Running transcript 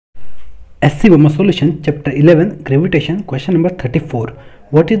SC Verma solution, chapter 11, gravitation, question number 34.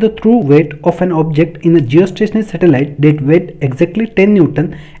 What is the true weight of an object in a geostationary satellite that weighed exactly 10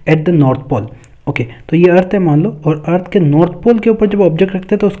 Newton at the north pole? Okay तो ये अर्थ है मान लो, और अर्थ के north pole के ऊपर जब object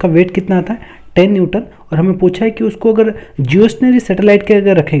रखते हैं तो उसका वेट कितना आता है 10 न्यूटन। और हमें पूछा है कि उसको अगर जियोस्टेशनरी सैटेलाइट के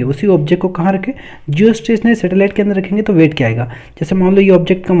अगर रखेंगे, उसी ऑब्जेक्ट को कहाँ रखें, जियोस्टेशनरी सैटेलाइट के अंदर रखेंगे तो वेट क्या आएगा। जैसे मान लो ये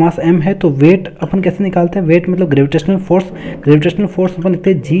ऑब्जेक्ट का मास m है, तो वेट अपन कैसे निकालते हैं, वेट मतलब ग्रेविटेशनल फोर्स अपन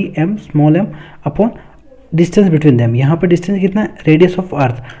लिखते हैं G M small M upon distance between them. यहाँ पर डिस्टेंस कितना है, radius of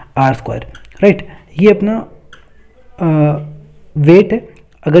earth are square, right. ये अपना वेट है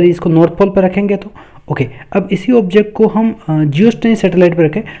अगर इसको नॉर्थ पोल पर रखेंगे तो। ओके अब इसी ऑब्जेक्ट को हम जियोस्टेशनरी सैटेलाइट पर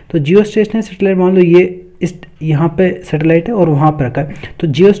रखें, तो जियोस्टेशनरी सैटेलाइट मान लो ये इस यहाँ पे सैटेलाइट है और वहाँ पर रखा है, तो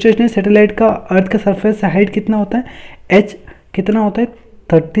जियोस्टेशनरी सैटेलाइट का अर्थ के सरफेस से हाइट कितना होता है, एच कितना होता है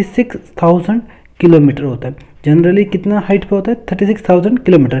 36,000 किलोमीटर होता है। जनरली कितना हाइट पे होता है 36,000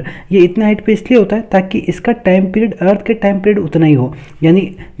 किलोमीटर। ये इतना हाइट पे इसलिए होता है ताकि इसका टाइम पीरियड अर्थ के टाइम पीरियड उतना ही हो,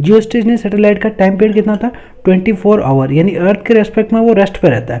 यानी जियोस्टेशनरी सैटेलाइट का टाइम पीरियड कितना था 24 आवर, यानी अर्थ के रेस्पेक्ट में वो रेस्ट पे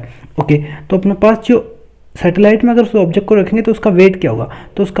रहता है। ओके तो अपने पास जो सैटेलाइट में अगर उस ऑब्जेक्ट को रखेंगे तो उसका वेट क्या होगा,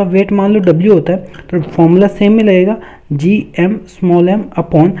 तो उसका वेट मान लो W होता है, तो फॉर्मूला सेम ही लगेगा G M small M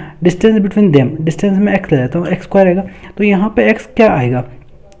upon distance between them, distance में x ले जाता हूँ, x स्क्वायर आएगा। तो यहाँ पे x क्या आएगा,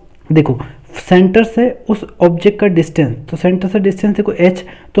 देखो सेंटर से उस ऑब्जेक्ट का डिस्टेंस, तो सेंटर से डिस्टेंस देखो h,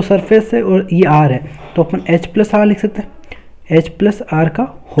 तो सरफेस से और ये r है, तो अपन h प्लस आर लिख सकते हैं, h प्लस आर का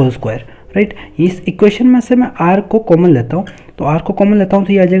होल स्क्वायर, राइट। इस इक्वेशन में से मैं r को कॉमन लेता हूँ, तो r को कॉमन लेता हूँ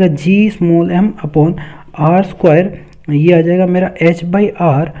तो ये आ जाएगा जी small m upon are square, ये आ जाएगा मेरा h बाई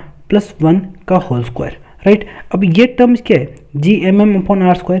आर प्लस 1 का होल स्क्वायर, राइट। अब ये टर्म्स क्या है, G M M upon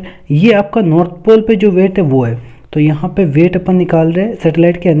are square, ये आपका नॉर्थ पोल पे जो वेट है वो है। तो यहाँ पे वेट अपन निकाल रहे हैं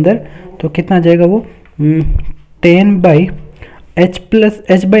सैटेलाइट के अंदर, तो कितना आ जाएगा वो 10 by H plus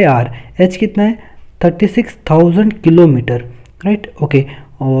H by are, H कितना है 36,000 किलोमीटर, राइट। ओके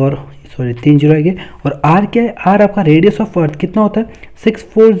और सॉरी 3 जीरो आएंगे, और आर क्या है, आर आपका रेडियस ऑफ अर्थ कितना होता है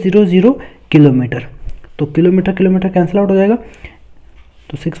 6400 किलोमीटर। तो किलोमीटर किलोमीटर कैंसिल आउट हो जाएगा,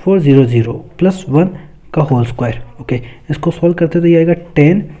 तो 6400 प्लस 1 का होल स्क्वायर। ओके इसको सॉल्व करते तो ये आएगा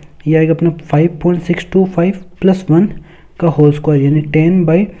 10, ये आएगा अपना 5.625 प्लस 1 का होल स्क्वायर, यानी 10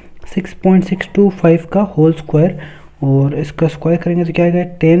 बाई 6.625 का होल स्क्वायर, और इसका स्क्वायर करेंगे तो क्या आएगा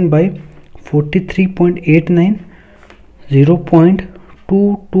 10 बाई 43.89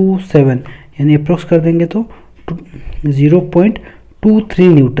 0.227, यानी अप्रोक्स कर देंगे तो 0.23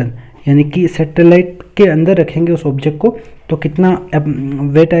 न्यूटन, यानी कि सैटेलाइट के अंदर रखेंगे उस ऑब्जेक्ट को तो कितना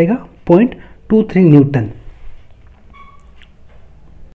वेट आएगा 0.23 न्यूटन।